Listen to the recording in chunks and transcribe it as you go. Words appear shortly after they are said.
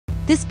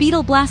This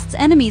beetle blasts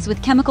enemies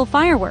with chemical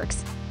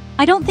fireworks.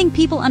 I don't think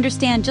people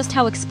understand just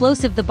how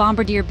explosive the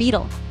Bombardier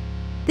Beetle.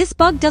 This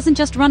bug doesn't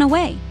just run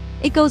away,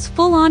 it goes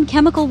full-on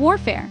chemical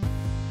warfare.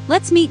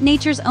 Let's meet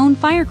nature's own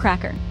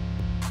firecracker.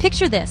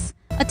 Picture this,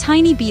 a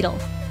tiny beetle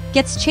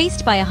gets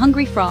chased by a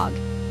hungry frog.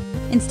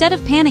 Instead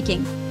of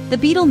panicking, the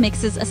beetle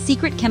mixes a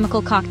secret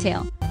chemical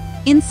cocktail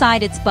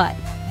inside its butt.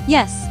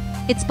 Yes,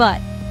 its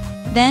butt.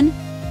 Then,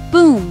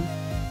 boom!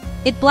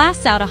 It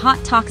blasts out a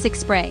hot toxic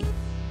spray.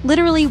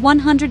 Literally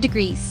 100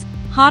 degrees,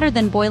 hotter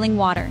than boiling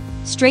water,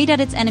 straight at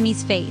its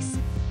enemy's face.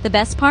 The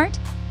best part?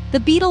 The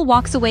beetle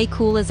walks away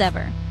cool as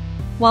ever,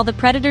 while the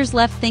predator's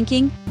left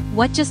thinking,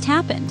 what just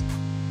happened?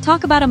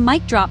 Talk about a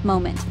mic drop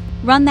moment.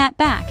 Run that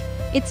back.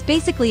 It's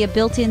basically a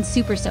built-in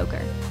super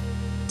soaker.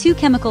 Two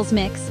chemicals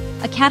mix,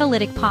 a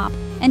catalytic pop,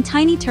 and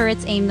tiny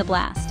turrets aim the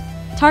blast.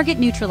 Target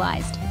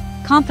neutralized.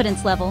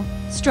 Confidence level,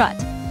 strut.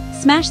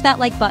 Smash that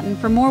like button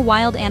for more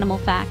wild animal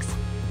facts.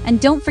 And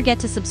don't forget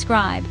to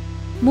subscribe.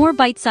 More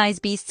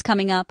bite-sized beasts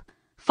coming up.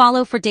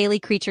 Follow for daily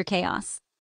creature chaos.